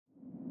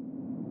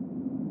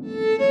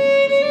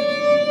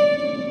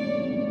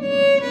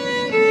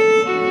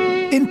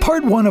In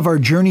part one of our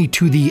journey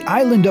to the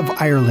island of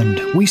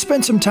Ireland, we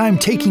spent some time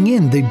taking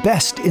in the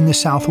best in the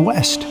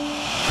southwest,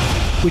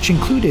 which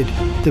included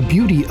the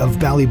beauty of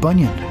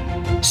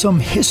Ballybunion, some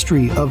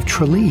history of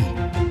Tralee.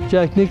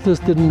 Jack Nicklaus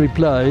didn't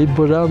reply,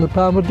 but Arnold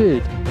Palmer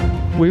did.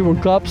 We were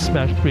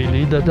gobsmacked,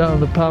 really, that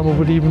Arnold Palmer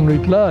would even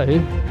reply.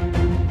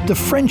 The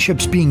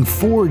friendships being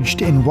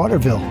forged in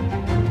Waterville,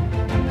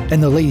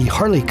 and the Lady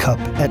Harley Cup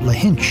at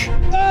Lahinch.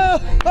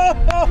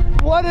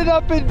 What an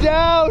up and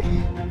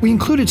down! We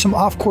included some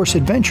off-course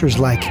adventures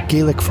like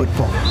Gaelic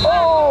football.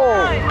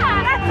 Oh!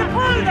 That's a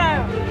pull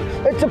down!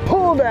 It's a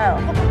pull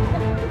down!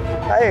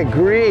 I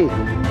agree.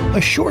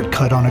 A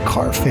shortcut on a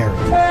car fare.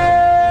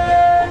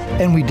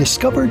 And we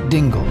discovered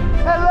Dingle.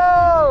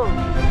 Hello!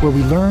 Where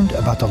we learned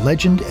about the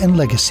legend and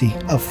legacy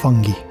of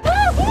fungi.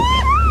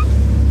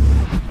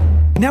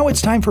 Now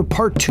it's time for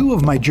part two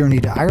of my journey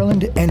to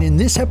Ireland, and in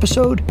this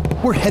episode,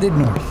 we're headed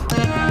north.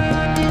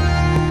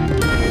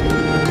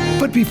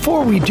 But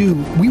before we do,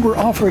 we were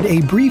offered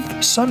a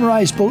brief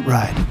sunrise boat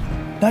ride,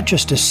 not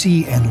just to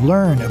see and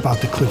learn about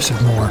the Cliffs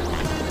of Moher,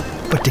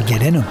 but to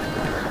get in them.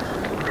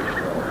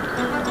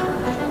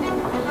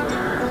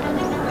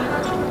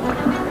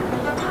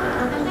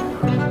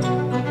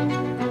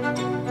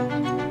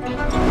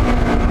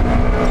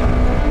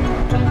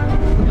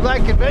 You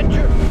like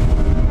adventure?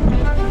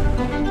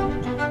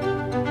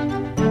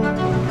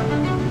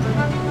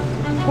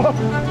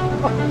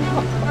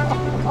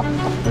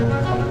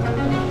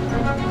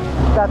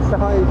 That's the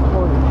highest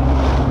point.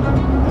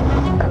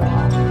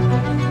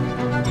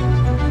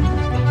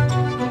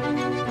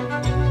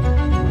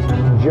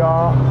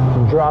 Jaw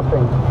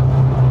dropping.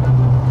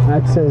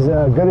 That's as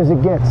good as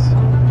it gets.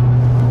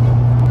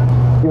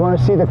 You want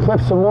to see the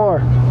Cliffs some more?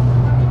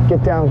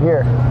 Get down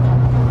here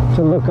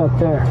to look up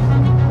there.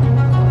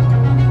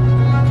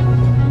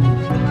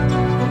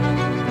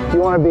 If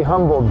you want to be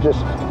humbled,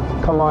 just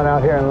come on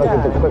out here and look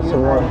at the Cliffs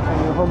some more.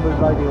 And you're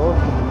humbled by the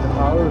ocean, the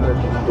power of it,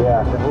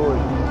 Yeah. the whole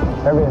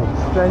Everything.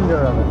 splendor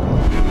of it.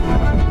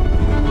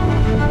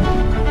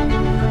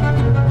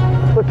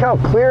 Look how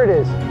clear it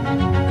is.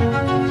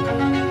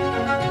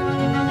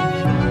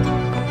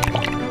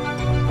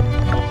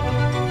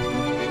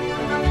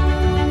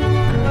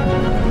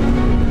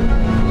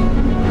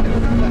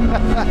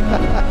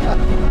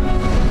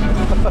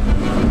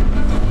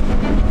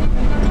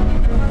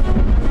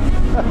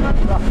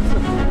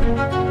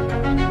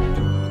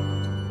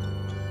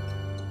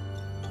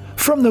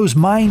 From those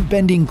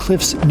mind-bending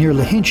cliffs near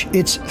Lahinch,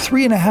 it's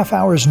 3.5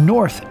 hours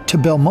north to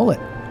Belmullet,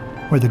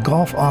 where the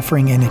golf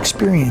offering and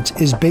experience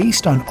is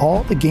based on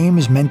all the game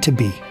is meant to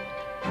be.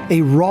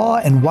 A raw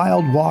and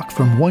wild walk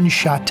from one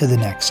shot to the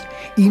next,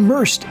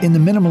 immersed in the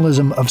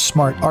minimalism of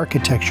smart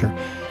architecture,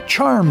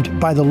 charmed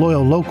by the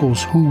loyal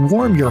locals who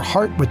warm your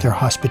heart with their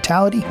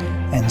hospitality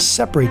and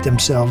separate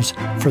themselves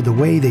for the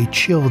way they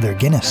chill their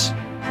Guinness.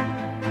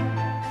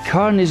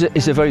 Carn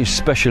is a very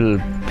special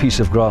piece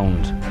of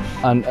ground,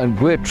 and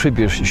great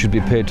tribute should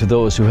be paid to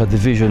those who had the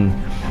vision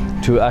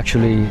to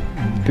actually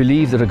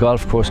believe that a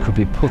golf course could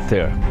be put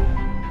there.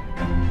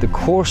 The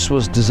course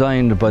was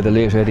designed by the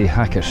late Eddie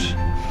Hackett,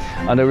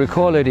 and I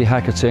recall Eddie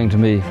Hackett saying to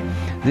me,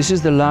 "This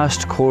is the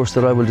last course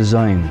that I will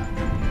design,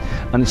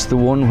 and it's the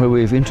one where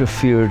we've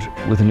interfered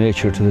with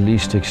nature to the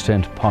least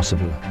extent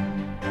possible."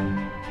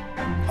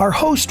 Our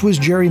host was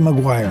Jerry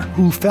Maguire,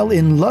 who fell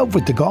in love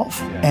with the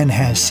golf and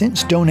has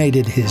since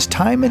donated his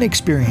time and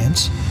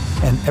experience,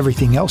 and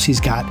everything else he's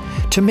got,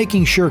 to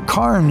making sure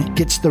Carn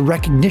gets the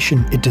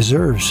recognition it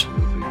deserves.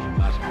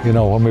 You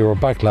know, when we were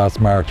back last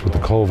March with the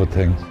COVID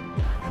thing,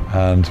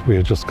 and we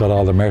had just got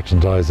all the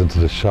merchandise into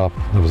the shop,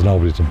 there was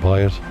nobody to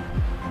buy it.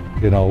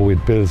 You know,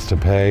 we'd bills to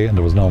pay and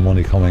there was no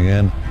money coming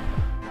in.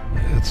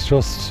 It's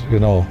just, you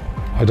know,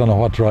 I don't know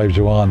what drives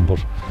you on, but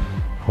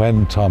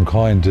when Tom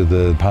Coyne did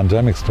the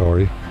pandemic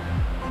story,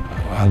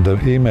 and the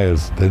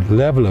emails, the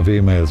level of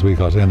emails we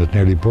got in, it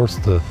nearly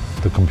burst the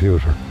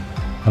computer.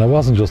 And it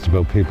wasn't just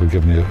about people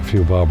giving you a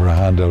few bob or a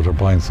handout or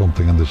buying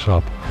something in the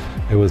shop.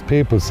 It was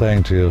people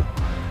saying to you,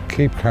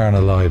 keep Carn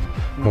alive,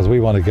 because we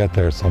want to get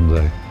there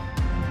someday.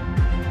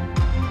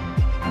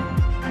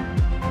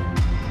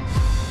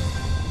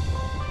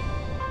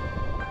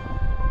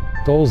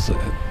 Those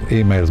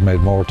emails made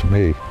more to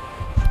me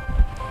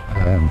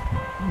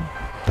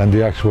than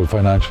the actual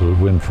financial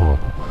windfall.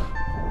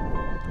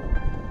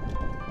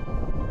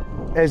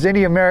 As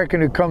any American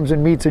who comes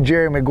and meets a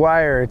Jerry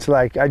Maguire, it's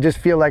like, I just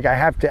feel like I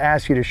have to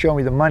ask you to show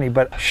me the money,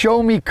 but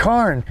show me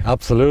Carn.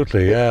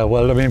 Absolutely, yeah.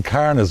 Well, I mean,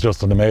 Carn is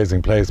just an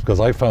amazing place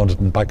because I found it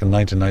back in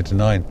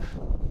 1999.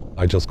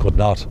 I just could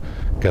not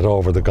get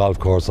over the golf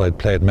course. I'd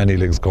played many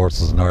links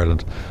courses in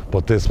Ireland,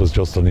 but this was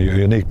just a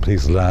unique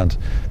piece of land,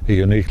 a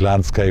unique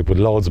landscape with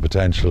loads of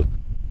potential.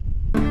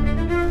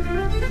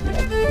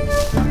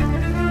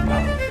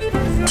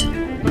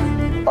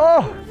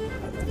 Oh,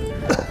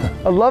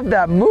 I love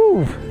that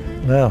move.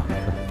 No,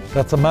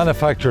 that's a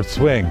manufactured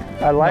swing.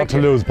 I like not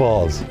to lose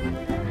balls.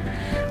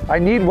 I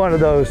need one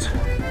of those.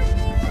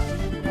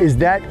 Is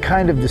that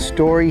kind of the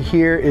story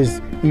here?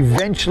 Is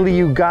eventually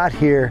you got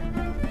here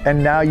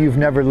and now you've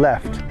never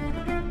left?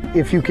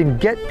 if you can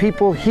get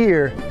people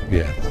here,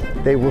 Yes.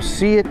 they will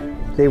see it,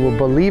 they will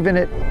believe in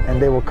it,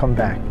 and they will come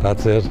back.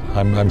 That's it.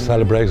 I'm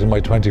celebrating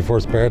my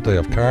 21st birthday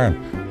of Cairn.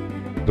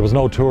 There was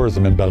no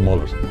tourism in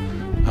Belmullet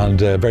and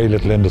very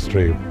little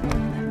industry.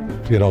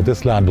 You know,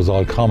 this land was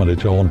all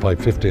commonage owned by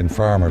 15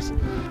 farmers,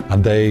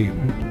 and they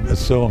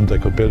assumed they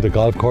could build a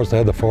golf course. They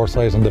had the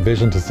foresight and the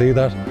vision to see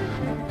that.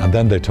 And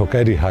then they took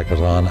Eddie Hackett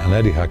on, and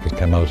Eddie Hackett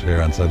came out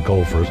here and said,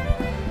 go for it.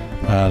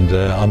 And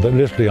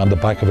literally on the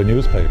back of a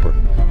newspaper,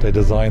 they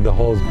designed the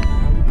holes.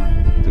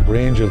 The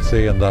greens you'll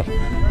see in that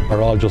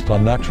are all just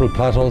on natural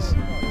plateaus.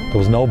 There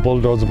was no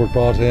bulldozer were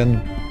brought in,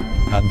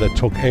 and they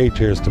took 8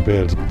 years to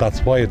build. That's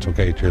why it took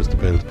 8 years to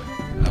build.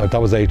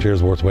 That was 8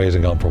 years worth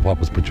waiting on for what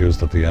was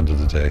produced at the end of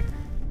the day.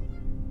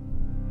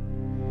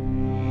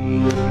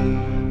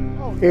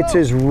 It's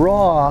as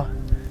raw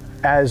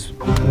as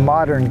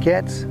modern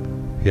gets.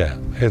 Yeah,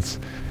 it's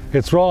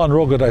raw and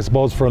rugged, I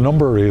suppose, for a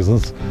number of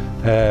reasons.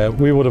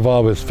 We would have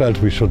always felt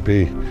we should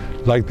be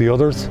like the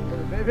others,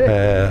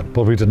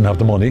 but we didn't have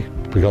the money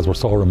because we're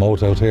so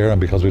remote out here and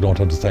because we don't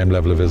have the same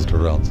level of visitor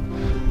rounds.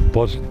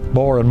 But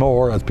more and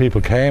more, as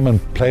people came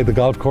and played the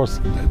golf course,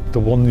 the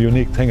one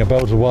unique thing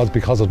about it was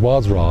because it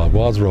was raw, it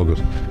was rugged.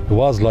 It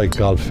was like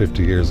golf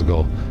 50 years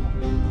ago.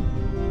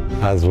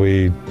 As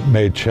we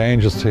made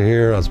changes to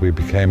here, as we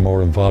became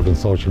more involved in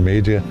social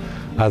media,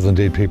 as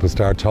indeed people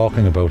start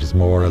talking about us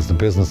more, as the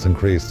business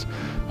increased,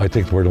 I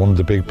think we're one of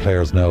the big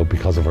players now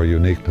because of our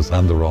uniqueness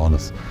and the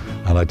rawness,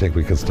 and I think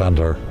we can stand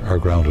our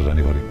ground with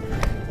anybody.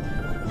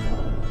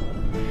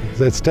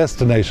 It's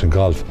destination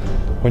golf.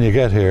 When you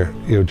get here,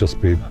 you'll just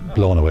be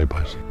blown away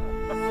by it.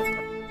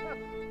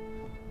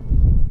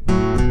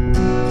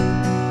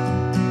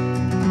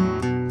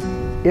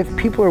 If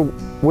people are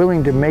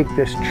willing to make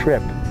this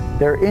trip,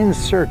 they're in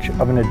search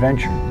of an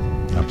adventure.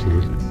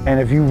 Absolutely. And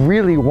if you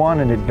really want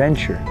an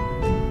adventure,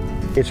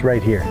 it's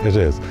right here. It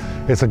is.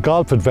 It's a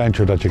golf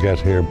adventure that you get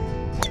here.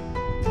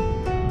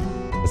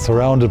 It's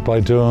surrounded by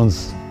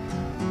dunes.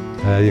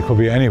 You could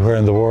be anywhere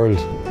in the world.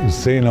 You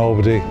see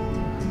nobody.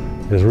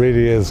 It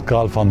really is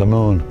golf on the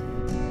moon.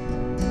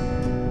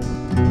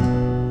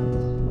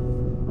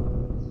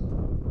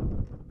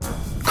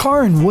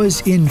 Cairn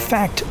was in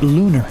fact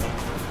lunar,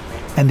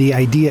 and the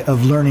idea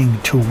of learning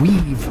to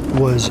weave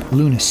was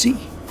lunacy.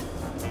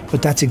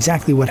 But that's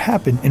exactly what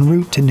happened en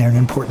route to Nairn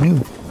and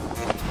Portneuf.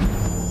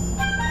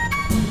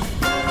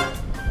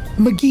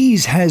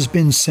 McGee's has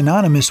been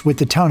synonymous with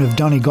the town of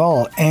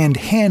Donegal and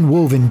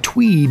hand-woven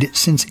tweed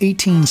since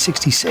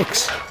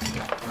 1866.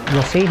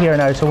 You'll see here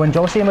now, so when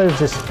Josie moves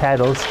his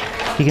pedals,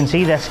 you can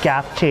see this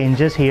gap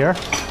changes here.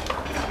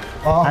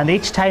 Oh. And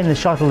each time the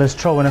shuttle is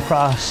thrown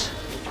across,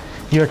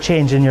 you're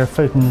changing your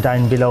footing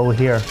down below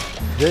here.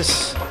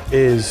 This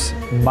is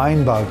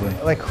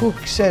mind-boggling. Like, who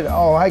said,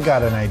 oh, I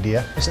got an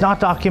idea? It's not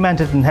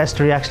documented in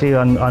history actually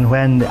on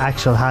when the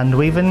actual hand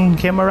weaving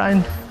came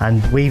around,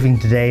 and weaving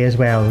today as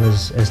well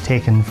is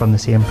taken from the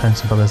same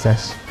principle as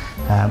this,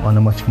 on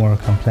a much more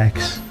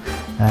complex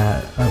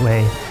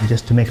way,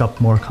 just to make up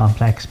more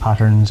complex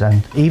patterns.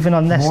 And even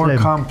on this more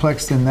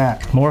complex than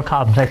that. More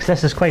complex.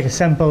 This is quite a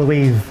simple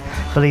weave,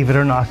 believe it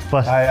or not.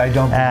 But I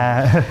don't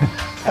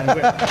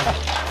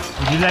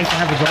would you like to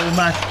have a go,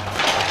 Matt?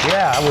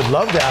 Yeah, I would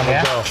love to have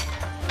a go.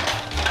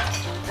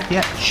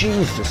 Yeah,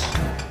 Jesus.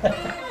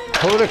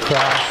 Pull it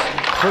across,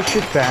 push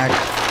it back,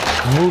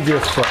 move your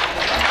foot.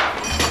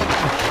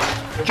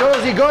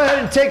 Josie, go ahead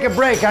and take a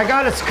break. I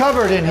got us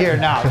covered in here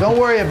now. Don't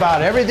worry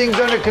about it. Everything's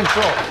under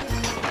control.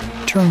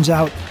 Turns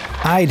out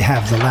I'd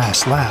have the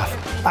last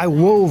laugh. I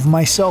wove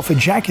myself a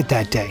jacket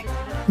that day,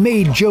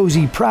 made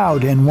Josie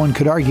proud, and one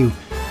could argue,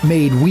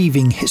 made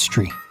weaving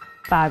history.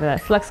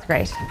 Fabulous, looks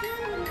great.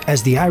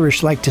 As the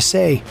Irish like to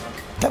say,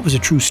 that was a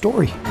true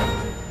story.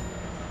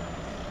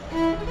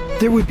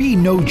 There would be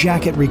no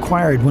jacket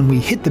required when we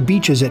hit the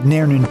beaches at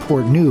Nairn and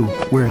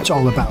Portneuf, where it's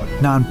all about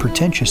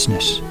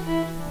non-pretentiousness,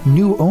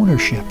 new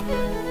ownership,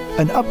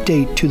 an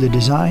update to the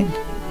design,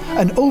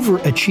 an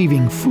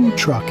overachieving food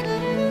truck,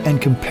 and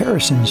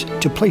comparisons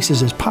to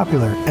places as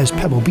popular as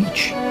Pebble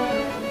Beach.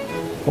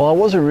 Well, I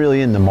wasn't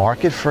really in the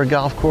market for a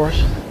golf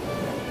course,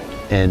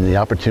 and the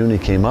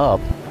opportunity came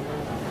up.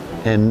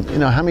 And you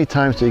know, how many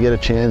times do you get a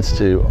chance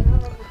to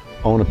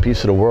own a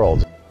piece of the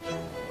world?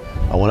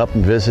 I went up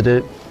and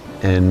visited,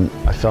 and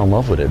I fell in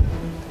love with it.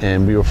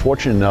 And we were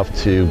fortunate enough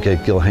to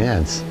get Gil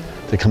Hans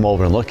to come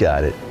over and look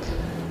at it.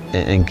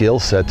 And Gil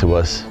said to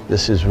us,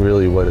 this is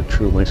really what a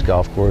true links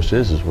golf course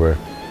is where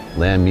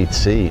land meets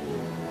sea.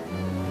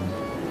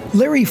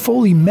 Larry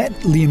Foley met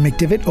Liam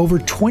McDivitt over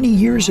 20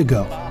 years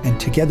ago, and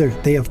together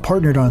they have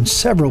partnered on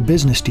several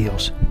business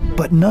deals,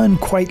 but none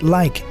quite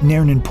like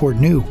Nairn and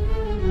Portneuf.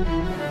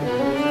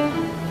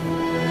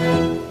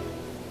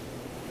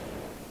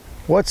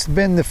 What's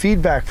been the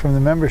feedback from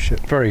the membership?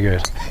 Very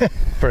good.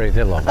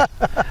 They love it.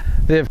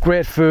 They have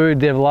great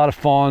food, they have a lot of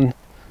fun,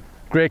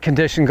 great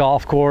condition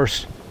golf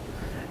course,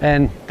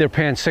 and they're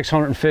paying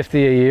 $650 a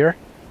year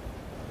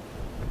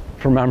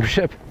for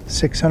membership.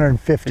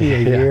 $650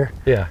 a year?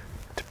 Yeah.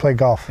 To play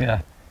golf?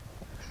 Yeah.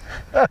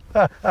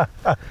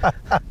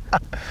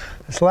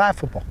 It's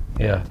laughable.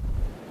 Yeah.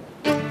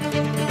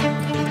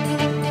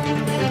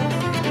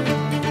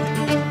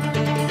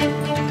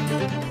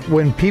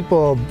 When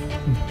people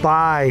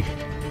buy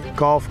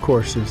golf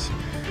courses,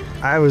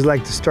 I always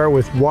like to start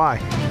with why.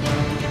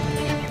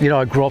 You know,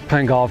 I grew up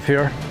playing golf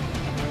here.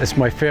 It's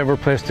my favorite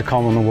place to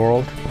come in the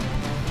world.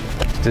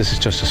 This is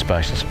just a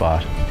special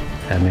spot.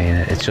 I mean,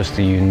 it's just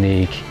a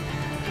unique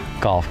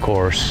golf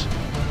course.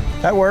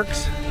 That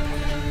works.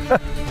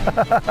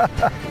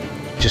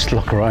 Just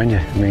look around you.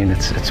 I mean,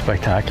 it's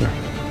spectacular.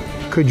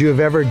 Could you have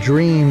ever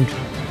dreamed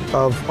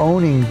of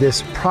owning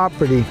this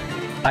property?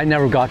 I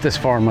never got this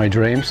far in my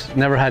dreams.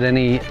 Never had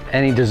any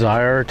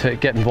desire to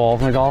get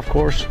involved in a golf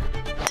course.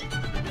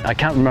 I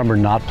can't remember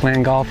not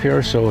playing golf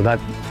here, so that,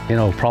 you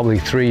know, probably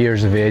 3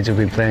 years of age I've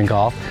been playing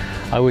golf.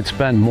 I would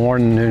spend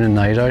morning, noon and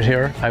night out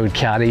here. I would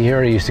caddy here.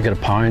 I used to get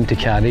 £1 to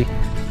caddy.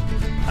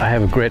 I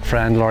have a great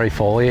friend, Laurie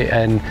Foley,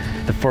 and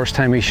the first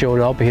time he showed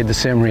up, he had the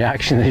same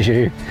reaction as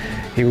you.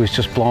 He was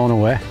just blown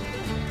away.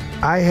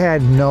 I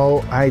had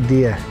no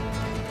idea.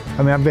 I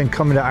mean, I've been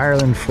coming to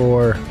Ireland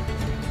for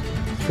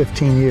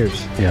 15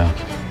 years. Yeah.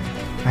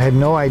 I had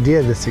no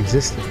idea this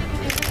existed.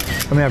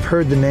 I mean, I've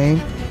heard the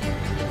name.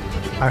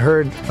 I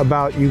heard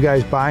about you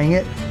guys buying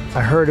it.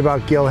 I heard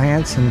about Gil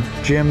Hance and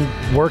Jim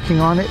working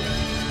on it.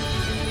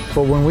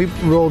 But when we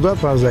rolled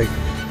up, I was like,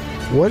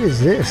 what is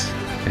this?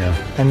 Yeah.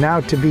 And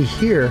now to be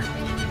here,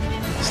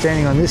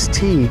 standing on this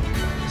tee,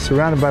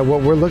 surrounded by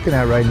what we're looking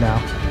at right now,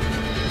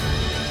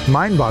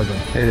 mind-boggling.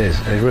 It is,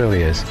 it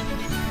really is.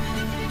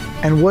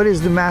 And what is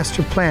the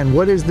master plan?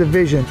 What is the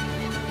vision?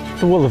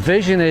 Well, the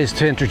vision is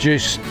to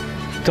introduce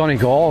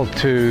Donegal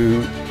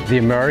to the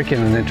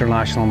American and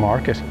international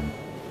market.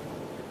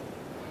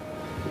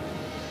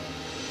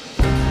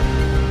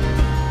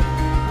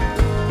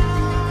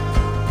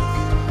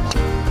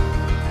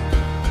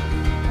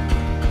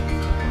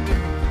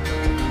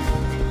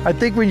 I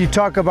think when you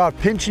talk about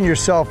pinching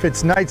yourself,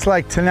 it's nights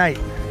like tonight.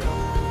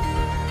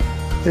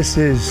 This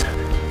is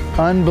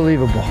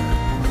unbelievable.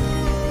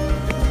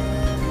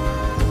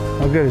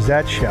 How good is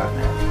that shot?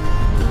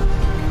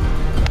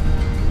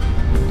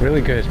 Really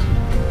good.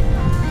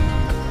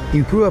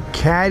 You grew up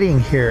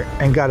caddying here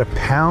and got a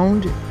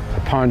pound?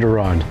 A pound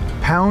around.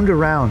 Pound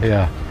around?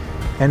 Yeah.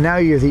 And now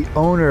you're the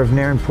owner of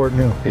Nairn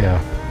Portneuf. Yeah.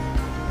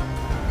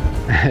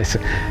 I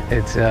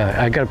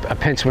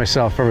pinch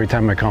myself every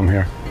time I come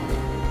here.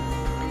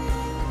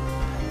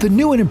 The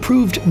new and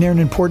improved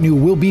Nairn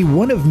Portneuf will be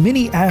one of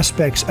many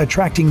aspects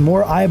attracting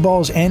more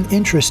eyeballs and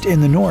interest in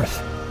the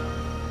north.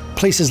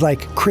 Places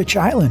like Critch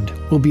Island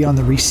will be on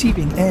the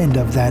receiving end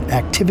of that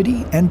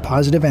activity and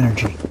positive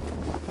energy.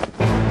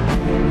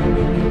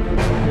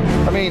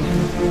 I mean,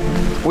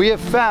 we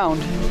have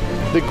found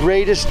the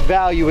greatest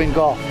value in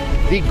golf.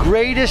 The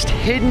greatest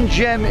hidden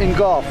gem in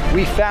golf.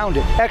 We found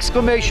it.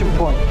 Exclamation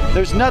point.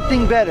 There's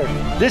nothing better.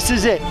 This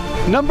is it.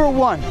 Number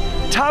one,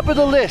 top of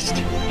the list,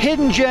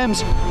 hidden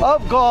gems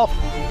of golf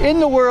in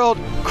the world,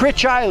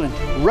 Critch Island,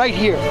 right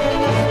here.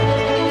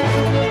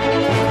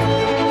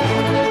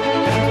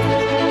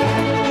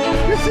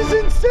 This is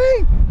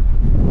insane!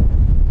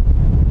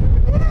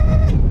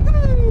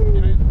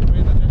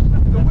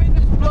 The wind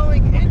is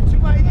blowing into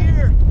my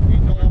ear.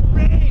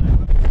 Rain.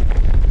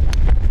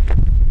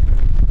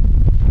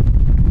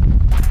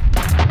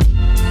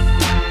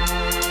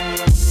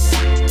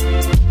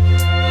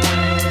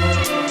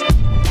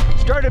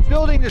 Started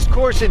building this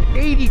course in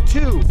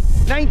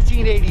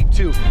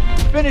 1982.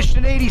 Finished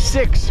in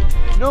 86.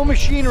 No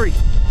machinery.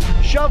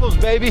 Shovels,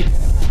 baby.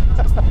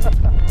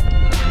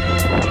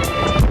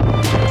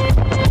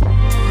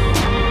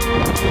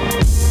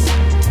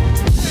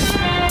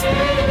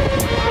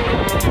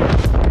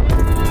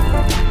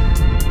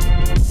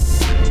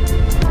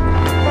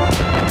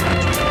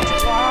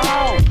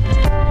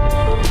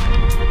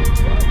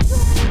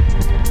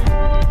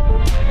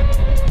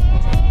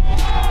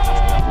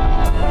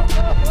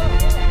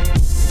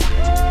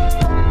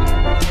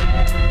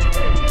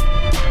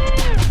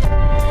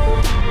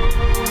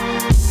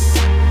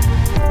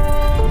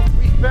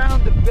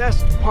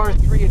 Par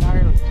 3 in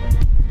Ireland.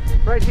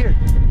 Right here.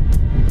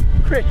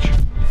 Critch.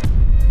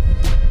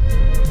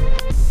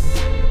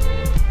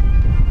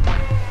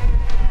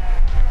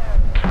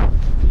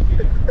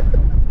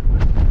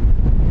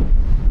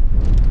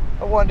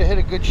 I wanted to hit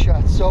a good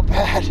shot so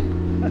bad.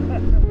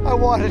 I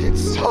wanted it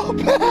so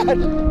bad.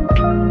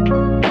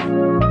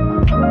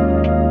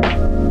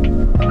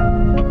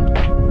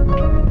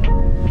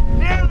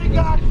 Nearly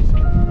got it.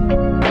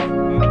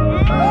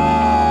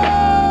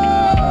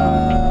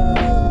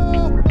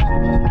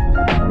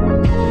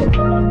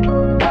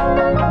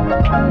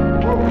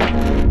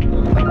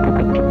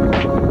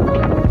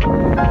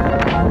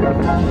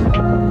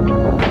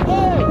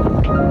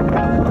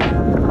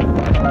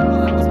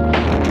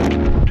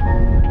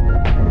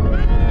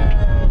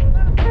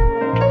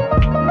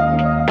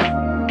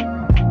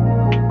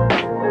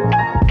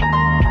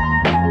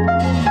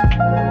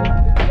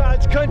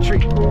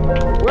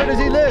 Where does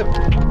he live?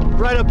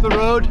 Right up the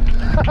road.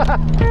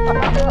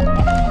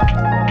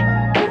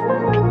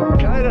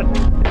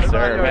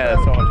 sir. Man,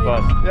 that's so much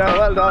fun. Yeah,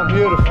 well done.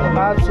 Beautiful.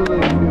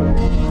 Absolutely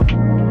beautiful.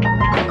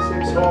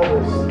 6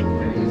 holes.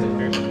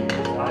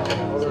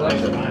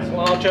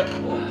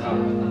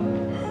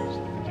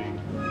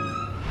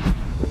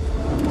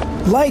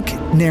 Like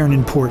Nairn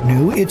and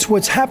Portneuf, it's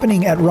what's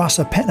happening at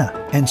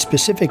Rosapenna, and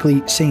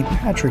specifically St.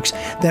 Patrick's,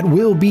 that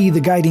will be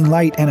the guiding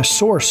light and a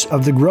source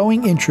of the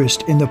growing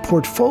interest in the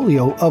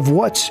portfolio of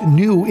what's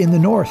new in the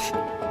north.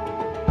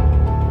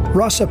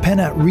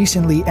 Rosapenna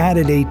recently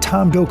added a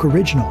Tom Doak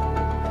original.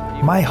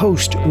 My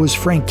host was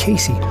Frank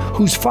Casey,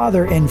 whose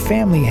father and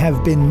family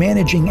have been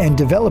managing and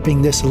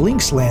developing this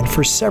links land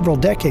for several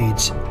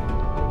decades.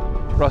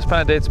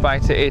 Rosapenna dates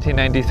back to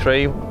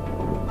 1893.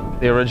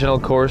 The original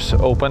course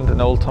opened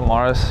in Old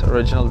Tomaris,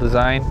 original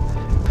design.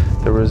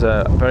 There was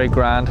a very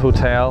grand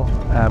hotel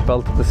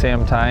built at the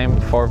same time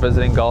for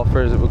visiting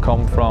golfers that would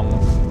come from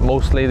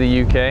mostly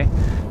the UK.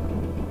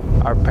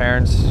 Our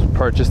parents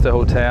purchased the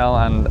hotel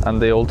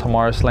and the Old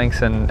Tomaris links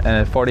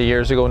 40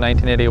 years ago,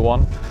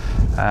 1981.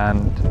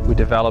 And we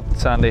developed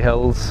Sandy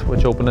Hills,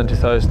 which opened in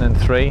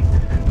 2003.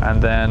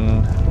 And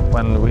then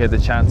when we had the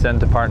chance then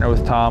to partner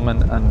with Tom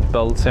and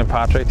build St.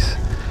 Patrick's,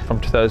 from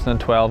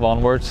 2012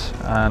 onwards,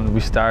 and we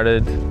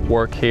started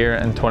work here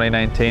in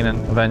 2019 and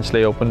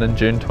eventually opened in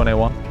June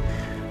 21.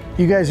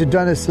 You guys have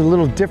done this a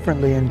little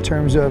differently in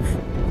terms of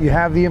you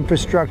have the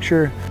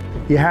infrastructure,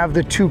 you have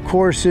the 2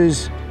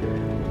 courses,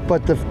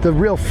 but the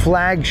real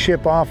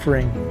flagship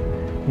offering,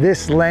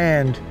 this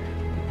land,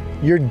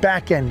 you're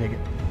back-ending it.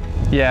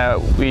 Yeah,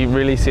 we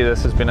really see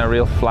this as being a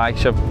real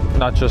flagship,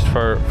 not just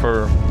for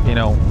you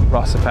know,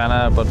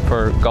 Rosapenna, but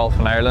for golf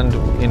in Ireland.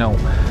 You know,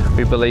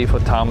 we believe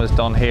what Tom has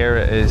done here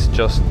is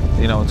just,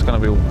 you know, it's going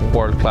to be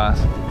world class.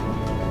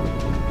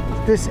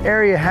 This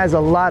area has a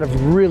lot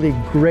of really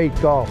great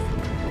golf,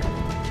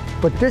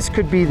 but this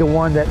could be the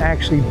one that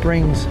actually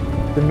brings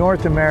the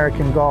North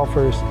American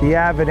golfers, the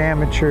avid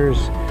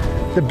amateurs,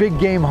 the big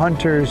game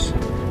hunters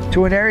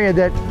to an area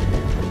that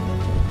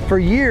for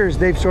years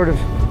they've sort of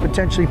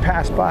potentially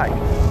passed by.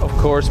 Of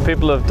course,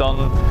 people have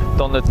done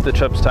the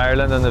trips to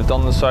Ireland, and they've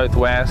done the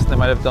southwest. They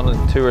might have done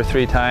it 2 or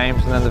 3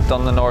 times, and then they've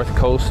done the north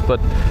coast,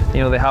 but you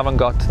know, they haven't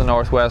got to the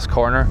northwest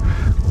corner.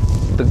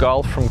 The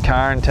golf from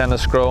Cairn,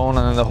 Tenniscrone,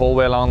 and then the whole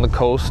way along the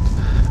coast,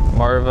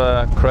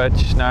 Merva,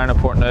 Critch, Nairn and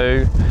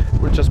Portneuf,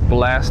 we're just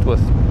blessed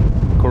with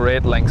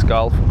great links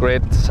golf,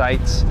 great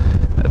sights.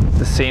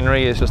 The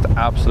scenery is just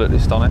absolutely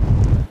stunning.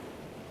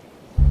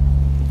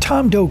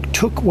 Tom Doak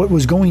took what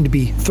was going to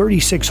be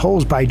 36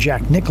 holes by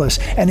Jack Nicklaus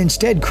and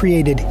instead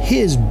created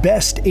his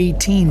best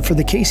 18 for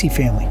the Casey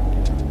family.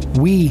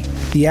 We,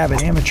 the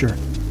avid amateur,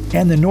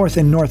 and the north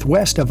and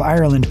northwest of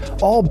Ireland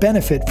all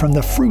benefit from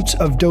the fruits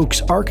of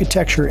Doak's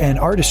architecture and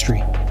artistry.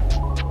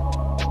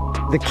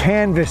 The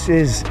canvas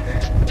is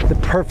the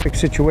perfect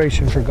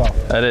situation for golf.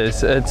 It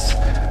is. It's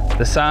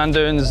the sand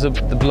dunes, the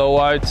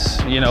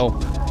blowouts, you know,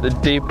 the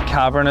deep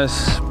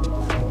cavernous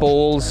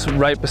bowls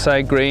right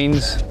beside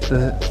greens,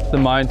 the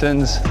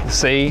mountains, the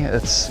sea.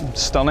 It's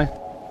stunning.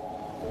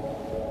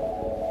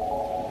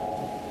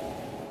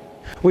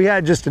 We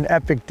had just an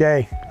epic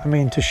day. I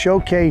mean, to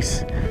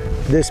showcase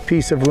this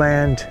piece of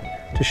land,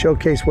 to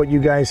showcase what you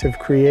guys have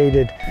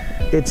created,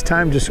 it's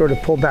time to sort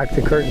of pull back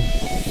the curtain.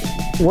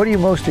 What are you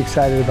most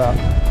excited about?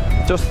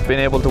 Just being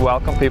able to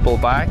welcome people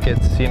back.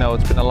 It's, you know,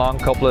 it's been a long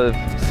couple of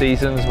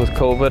seasons with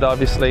COVID,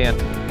 obviously, and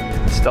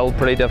it's still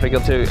pretty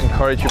difficult to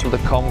encourage people to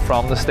come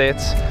from the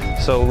States.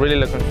 So really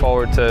looking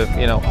forward to,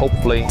 you know,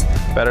 hopefully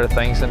better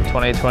things in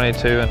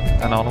 2022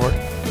 and onward.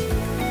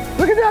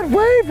 Look at that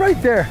wave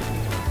right there.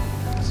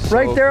 So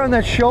right there on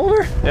that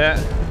shoulder?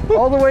 Yeah.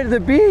 All the way to the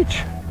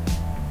beach.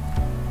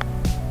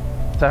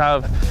 To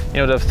have, you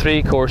know, to have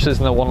 3 courses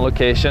in the one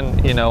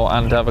location, you know,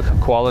 and to have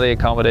a quality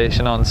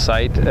accommodation on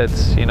site,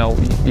 it's, you know,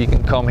 you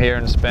can come here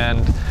and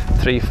spend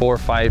 3, 4,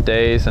 5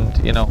 days and,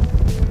 you know,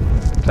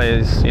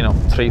 plays, you know,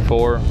 3,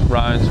 4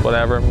 rounds,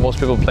 whatever. Most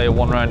people play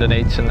 1 round in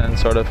each and then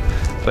sort of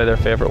play their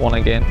favorite one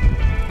again.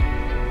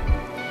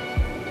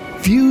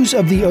 Views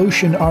of the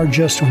ocean are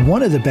just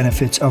one of the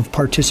benefits of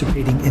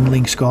participating in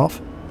links golf.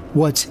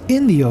 What's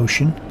in the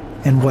ocean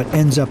and what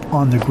ends up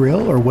on the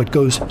grill or what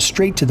goes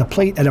straight to the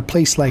plate at a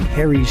place like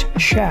Harry's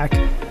Shack,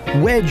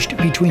 wedged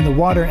between the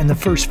water and the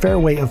first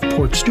fairway of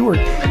Port Stewart,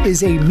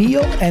 is a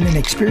meal and an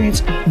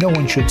experience no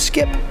one should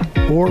skip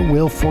or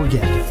will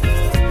forget.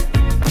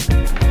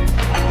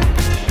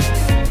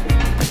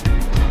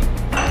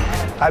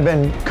 I've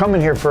been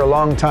coming here for a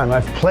long time.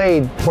 I've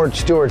played Port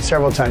Stewart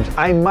several times.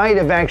 I might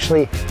have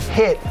actually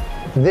hit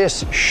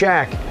this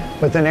shack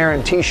with an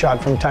errant tee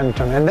shot from time to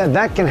time, and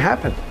that can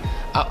happen.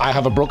 I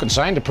have a broken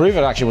sign to prove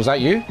it, actually. Was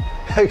that you?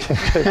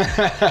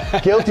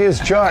 Guilty as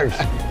charged.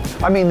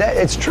 I mean,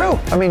 it's true.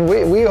 I mean,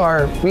 we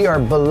are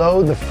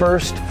below the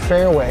first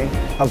fairway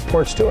of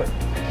Port Stewart.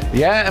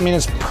 Yeah, I mean,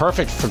 it's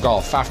perfect for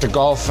golf. After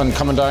golf and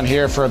coming down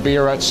here for a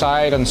beer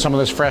outside and some of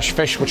this fresh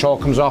fish, which all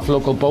comes off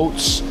local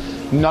boats.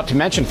 Not to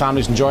mention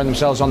families enjoying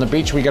themselves on the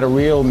beach. We get a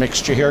real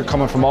mixture here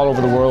coming from all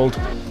over the world,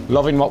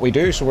 loving what we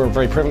do, so we're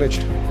very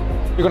privileged.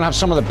 You're going to have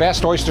some of the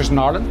best oysters in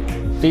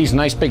Ireland. These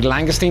nice big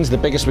langoustines, the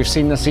biggest we've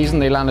seen this season,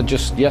 they landed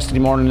just yesterday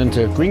morning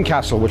into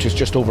Greencastle, which is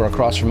just over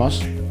across from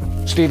us.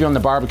 Stevie on the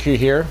barbecue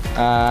here.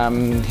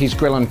 He's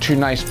grilling 2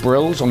 nice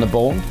brills on the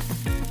bone.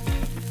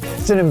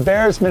 It's an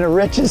embarrassment of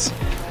riches.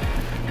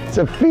 It's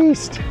a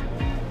feast.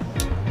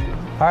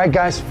 All right,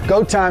 guys,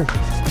 go time.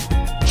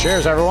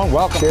 Cheers, everyone.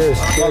 Welcome. Cheers.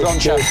 Well done,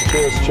 cheers,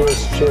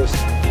 chef. cheers.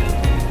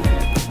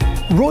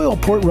 Royal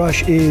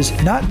Portrush is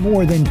not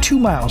more than 2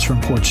 miles from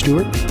Port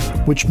Stewart,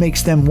 which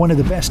makes them one of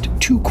the best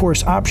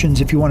 2-course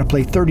options if you want to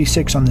play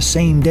 36 on the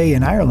same day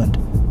in Ireland.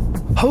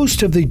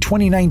 Host of the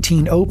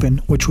 2019 Open,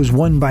 which was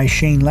won by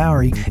Shane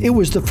Lowry, it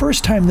was the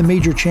first time the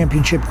major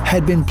championship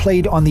had been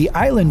played on the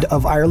island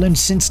of Ireland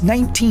since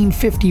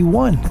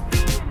 1951.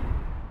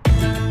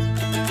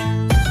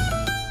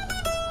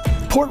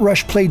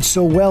 Portrush played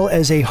so well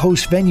as a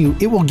host venue,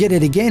 it will get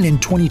it again in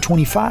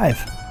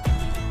 2025.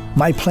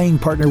 My playing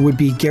partner would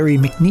be Gary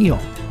McNeil,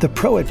 the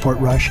pro at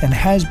Portrush and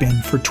has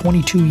been for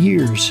 22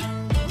 years.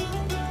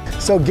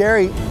 So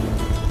Gary,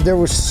 there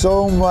was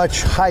so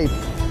much hype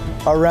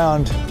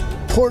around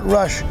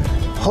Portrush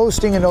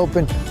hosting an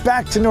Open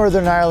back to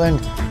Northern Ireland,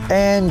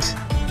 and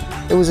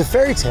it was a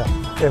fairy tale.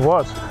 It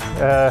was.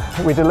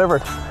 We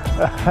delivered.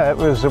 It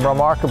was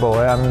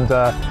remarkable, and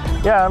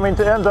yeah, I mean,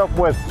 to end up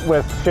with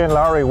Shane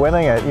Lowry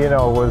winning it, you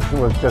know, was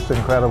just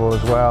incredible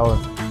as well.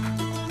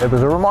 It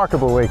was a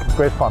remarkable week.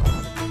 Great fun.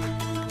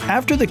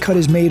 After the cut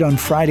is made on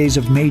Fridays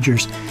of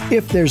majors,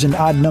 if there's an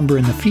odd number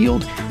in the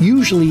field,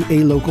 usually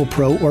a local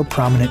pro or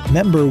prominent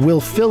member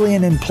will fill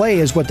in and play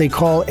as what they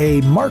call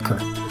a marker.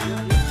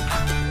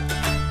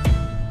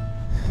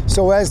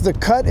 So as the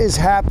cut is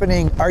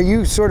happening, are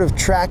you sort of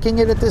tracking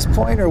it at this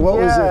point, or what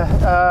was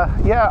it?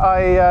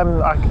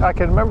 I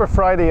can remember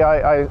Friday.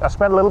 I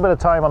spent a little bit of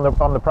time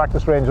on the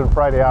practice range on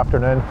Friday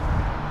afternoon.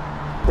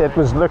 It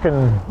was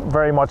looking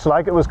very much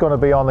like it was going to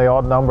be on the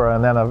odd number,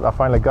 and then I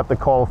finally got the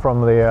call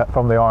from the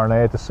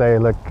RNA to say,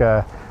 look,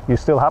 you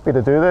still happy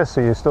to do this?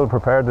 Are you still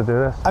prepared to do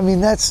this? I mean,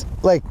 that's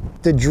like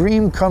the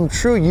dream come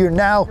true. You're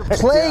now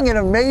playing in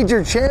a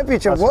major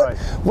championship.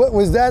 What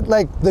was that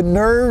like? The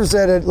nerves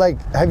that it like?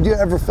 Have you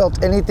ever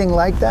felt anything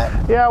like that?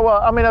 Yeah,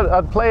 well, I mean,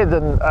 I'd played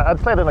in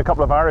a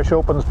couple of Irish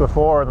Opens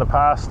before in the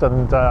past,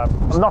 and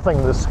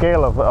nothing the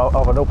scale of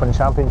an Open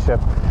Championship.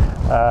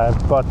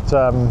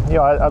 You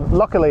know,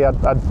 luckily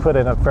I'd put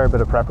in a fair bit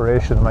of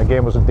preparation. My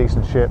game was in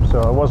decent shape,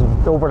 so I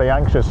wasn't overly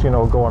anxious, you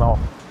know, going off.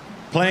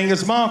 Playing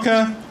as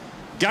marker,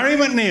 Gary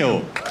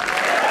McNeil.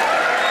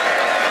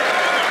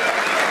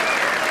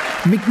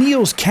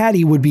 McNeil's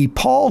caddy would be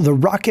Paul the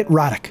Rocket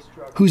Roddick,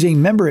 who's a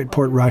member at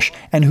Portrush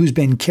and who's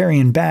been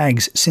carrying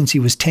bags since he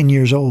was 10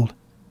 years old.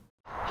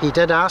 He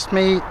did ask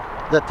me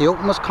that the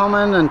Open was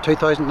coming in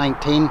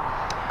 2019.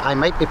 I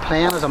might be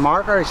playing as a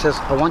marker. He says,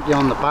 I want you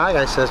on the bag.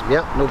 I says,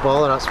 yep, no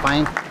bother, that's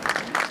fine.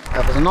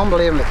 It was an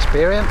unbelievable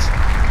experience.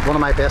 One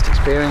of my best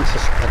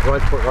experiences at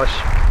Royal Portrush,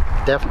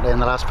 definitely in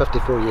the last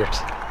 54 years.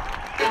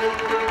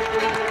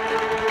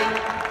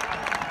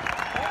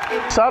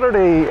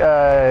 Saturday,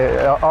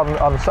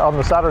 on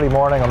the Saturday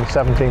morning on the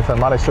 17th, I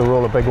managed to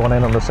roll a big one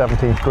in on the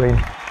 17th green.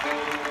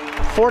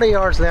 40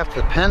 yards left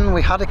of the pin.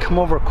 We had to come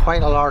over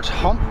quite a large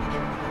hump.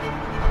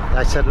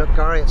 I said, look,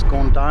 Gary, it's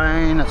going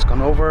down, it's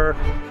gone over.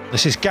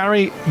 This is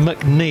Gary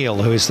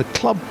McNeil, who is the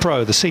club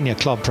pro, the senior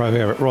club pro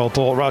here at Royal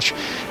Portrush.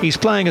 He's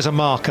playing as a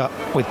marker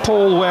with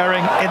Paul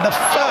Waring in the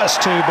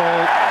first 2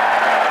 ball.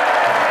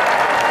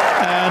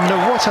 And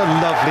what a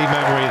lovely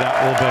memory that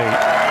will be.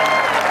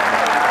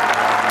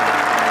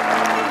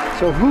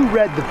 So who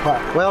read the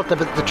putt? Well,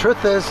 the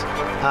truth is,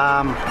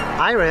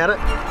 I read it.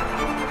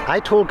 I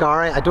told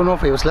Gary, I don't know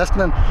if he was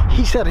listening,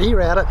 he said he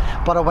read it,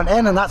 but I went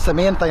in, and that's the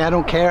main thing. I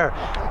don't care.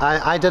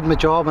 I did my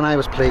job and I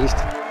was pleased.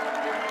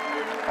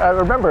 I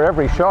remember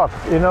every shot.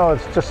 You know,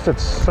 it's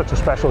such a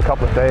special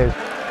couple of days.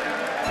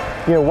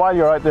 You know, while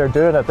you're out there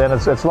doing it, then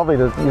it's lovely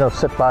to, you know,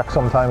 sit back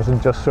sometimes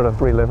and just sort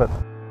of relive it.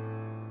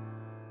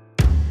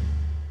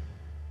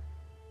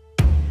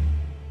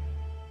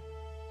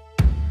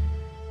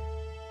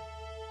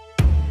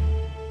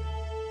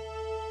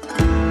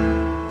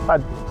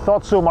 I'd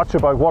thought so much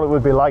about what it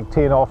would be like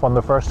teeing off on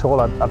the first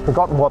hole. I'd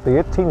forgotten what the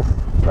 18th,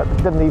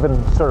 it didn't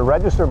even sort of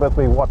register with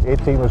me what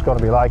 18 was going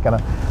to be like, and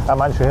I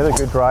managed to hit a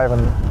good drive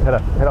and hit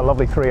a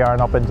lovely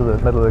 3-iron up into the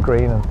middle of the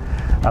green,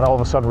 and all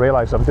of a sudden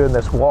realised I'm doing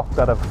this walk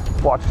that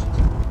I've watched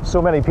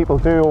so many people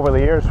do over the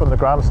years from the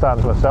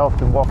grandstands myself,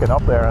 and walking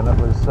up there, and it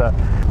was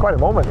quite a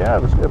moment. Yeah,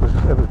 it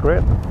was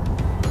great.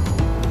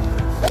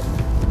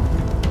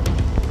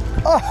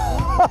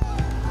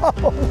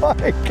 Oh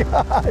my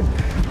God!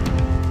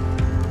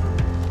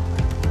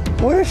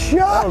 What a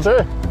shot!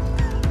 That'll do.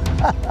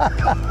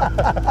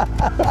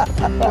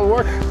 That'll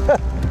work.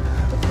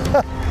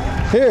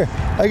 Here,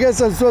 I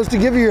guess I'm supposed to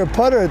give you your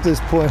putter at this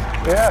point.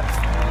 Yeah.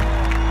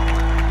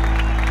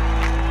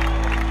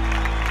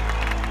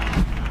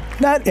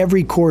 Not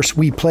every course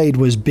we played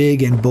was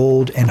big and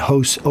bold and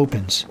hosts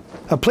Opens.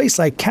 A place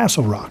like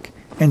Castle Rock,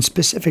 and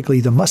specifically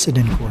the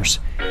Musselden course,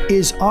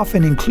 is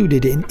often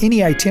included in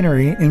any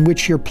itinerary in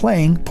which you're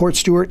playing Port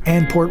Stewart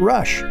and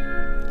Portrush.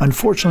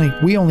 Unfortunately,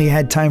 we only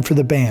had time for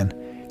the band,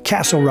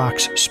 Castle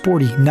Rock's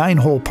sporty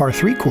 9-hole par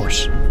 3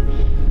 course.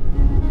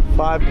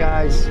 5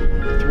 guys,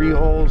 3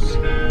 holes,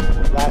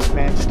 last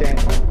man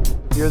standing.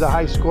 If you're the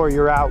high score,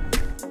 you're out.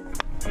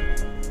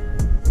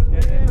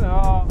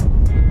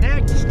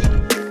 Next!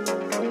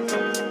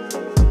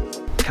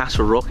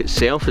 Castle Rock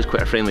itself is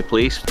quite a friendly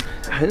place.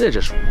 I think they're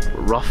just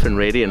rough and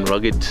ready and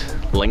rugged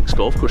links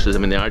golf courses. I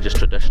mean, they are just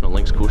traditional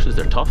links courses,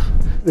 they're tough.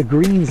 The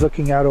greens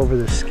looking out over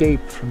the scape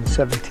from the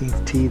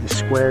 17th tee, the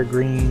square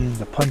green,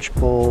 the punch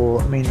bowl.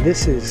 I mean,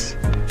 this is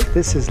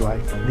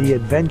like the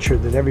adventure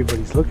that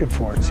everybody's looking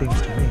for, it seems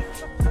to me.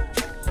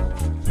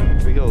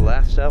 Here we go,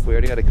 last up. We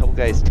already got a couple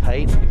guys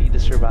tight. We need to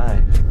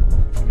survive.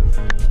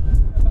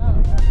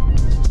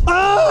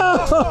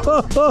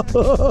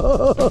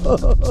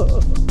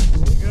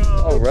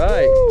 All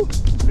right.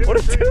 What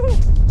a two!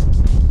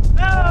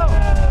 No!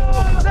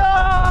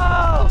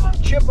 No!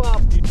 Chip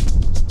off.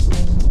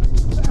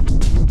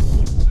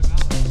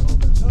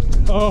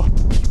 Oh.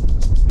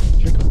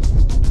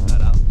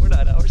 We're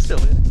not out. We're still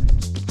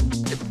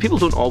in. People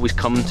don't always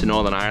come to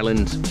Northern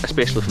Ireland,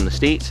 especially from the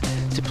States,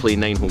 to play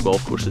 9-hole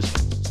golf courses.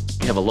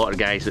 You have a lot of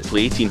guys that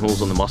play 18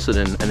 holes on the Musset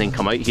and then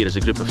come out here as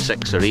a group of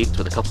 6 or 8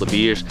 with a couple of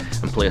beers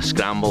and play a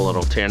scramble or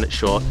alternate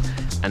shot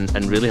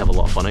and really have a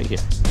lot of fun out here.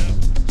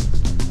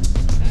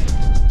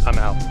 I'm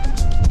out.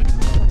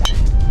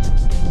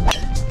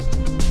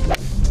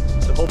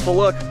 It's a hopeful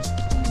look.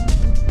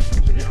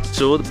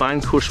 So the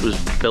band course was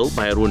built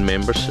by our own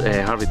members.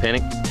 Harvey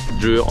Pennick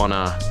drew it on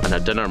a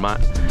dinner mat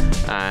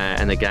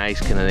and the guys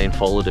kind of then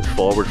followed it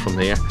forward from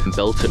there and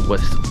built it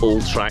with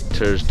old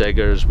tractors,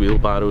 diggers,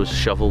 wheelbarrows,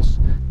 shovels.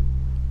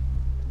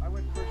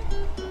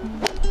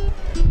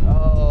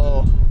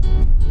 Oh,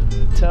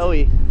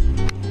 Toey.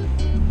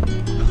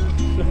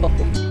 No.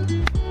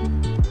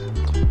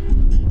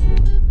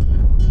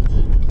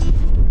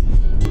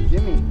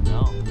 Jimmy.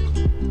 No.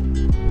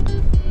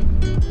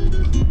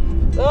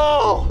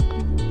 Oh!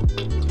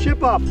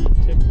 Chip off.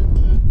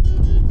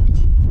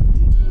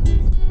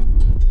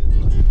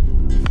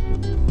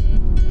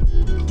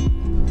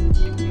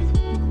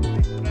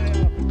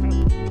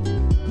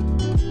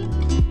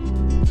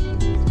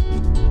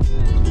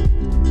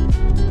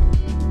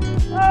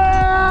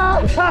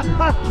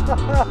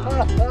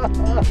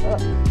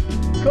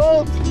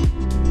 Colt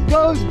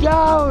goes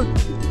down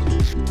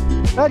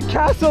at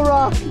Castle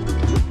Rock.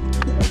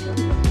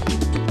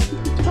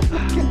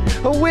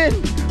 A win.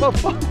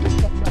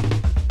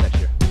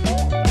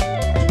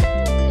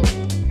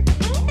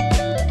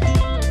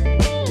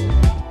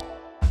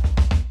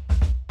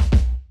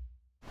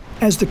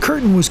 As the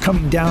curtain was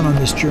coming down on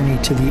this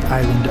journey to the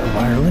island of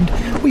Ireland,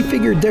 we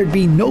figured there'd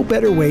be no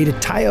better way to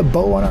tie a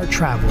bow on our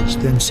travels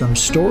than some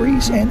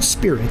stories and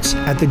spirits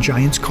at the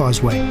Giant's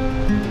Causeway.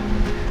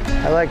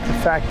 I like the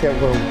fact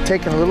that we're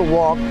taking a little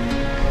walk,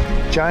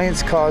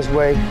 Giant's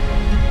Causeway,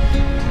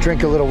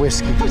 drink a little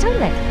whiskey. Oh,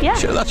 totally. Yeah.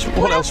 Sure, that's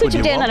what else would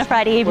you do on a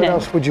Friday evening?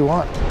 What else would you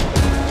want?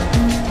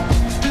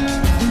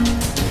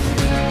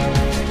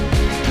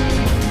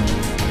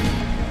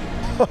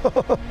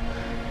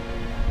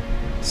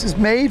 This is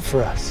made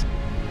for us.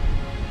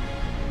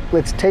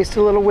 Let's taste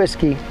a little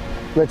whiskey,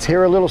 let's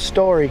hear a little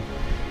story,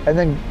 and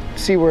then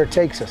see where it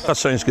takes us. That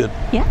sounds good.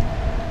 Yeah.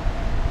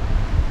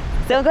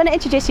 So I'm going to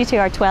introduce you to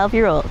our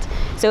 12-year-old.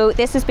 So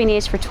this has been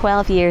aged for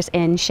 12 years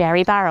in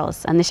sherry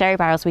barrels, and the sherry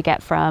barrels we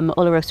get from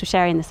Oloroso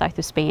Sherry in the south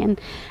of Spain.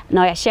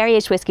 Now, a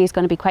sherry-aged whiskey is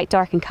going to be quite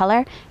dark in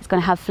colour. It's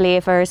going to have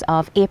flavours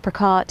of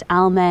apricot,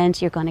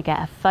 almond. You're going to get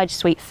a fudge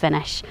sweet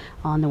finish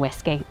on the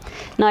whiskey.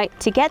 Now,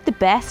 to get the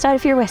best out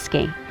of your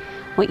whiskey,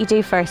 what you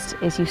do first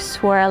is you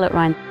swirl it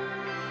round.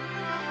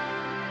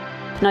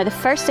 Now, the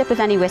first sip of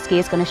any whiskey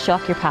is going to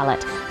shock your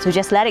palate, so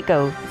just let it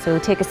go. So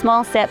take a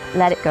small sip,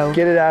 let it go.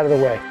 Get it out of the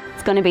way.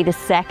 It's going to be the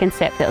second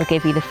sip that will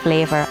give you the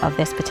flavour of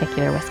this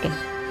particular whiskey.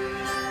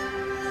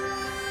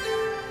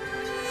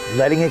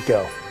 Letting it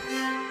go.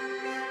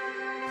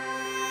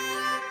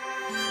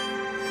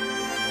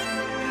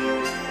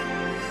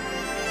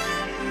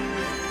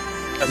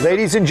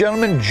 Ladies and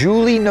gentlemen,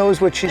 Julie knows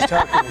what she's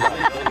talking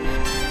about.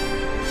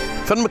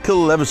 Finn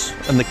McCool lives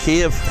in the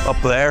cave up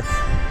there.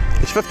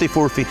 He's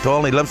 54 feet tall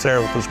and he lives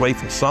there with his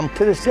wife and son.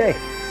 To this day?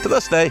 To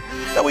this day.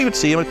 Yeah, we would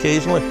see him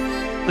occasionally.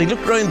 He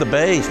looked around the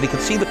bays and he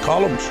could see the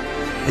columns.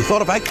 He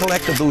thought if I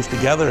collected those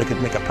together, I could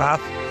make a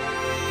path.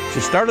 So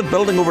he started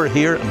building over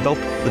here and built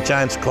the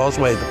Giant's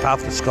Causeway, the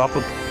path to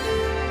Scotland.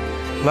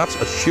 And that's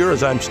as sure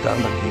as I'm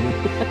standing.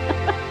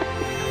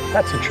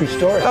 That's a true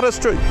story. That is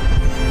true.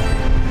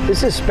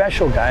 This is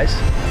special, guys.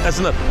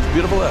 Isn't it? It's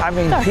beautiful. I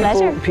mean,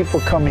 people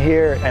come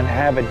here and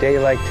have a day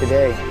like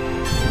today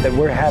that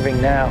we're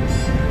having now,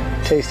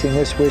 tasting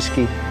this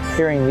whiskey,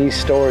 hearing these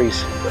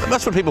stories.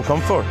 That's what people come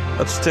for.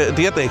 That's to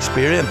get the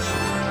experience.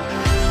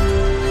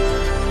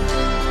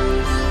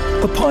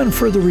 Upon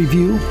further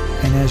review,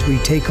 and as we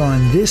take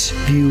on this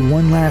view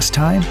one last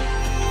time,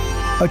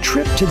 a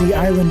trip to the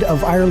island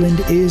of Ireland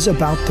is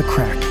about the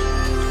crack,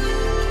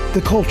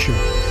 the culture.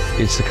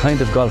 It's the kind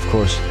of golf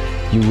course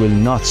you will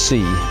not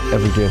see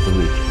every day of the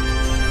week.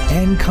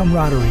 And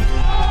camaraderie.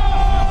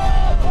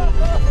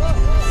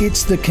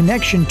 It's the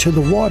connection to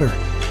the water,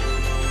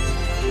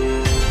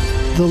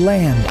 the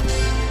land.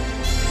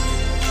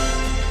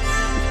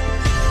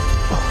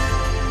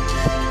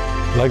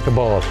 Like the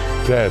ball,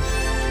 dead.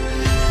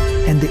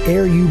 And the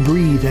air you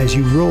breathe as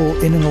you roll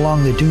in and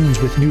along the dunes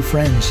with new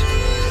friends.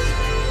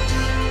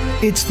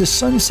 It's the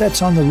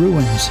sunsets on the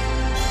ruins,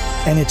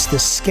 and it's the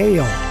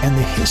scale and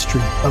the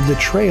history of the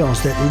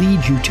trails that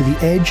lead you to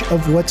the edge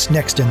of what's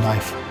next in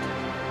life.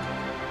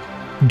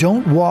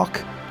 Don't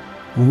walk,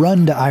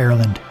 run to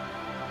Ireland.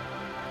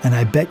 And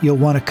I bet you'll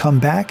want to come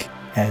back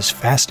as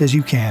fast as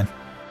you can.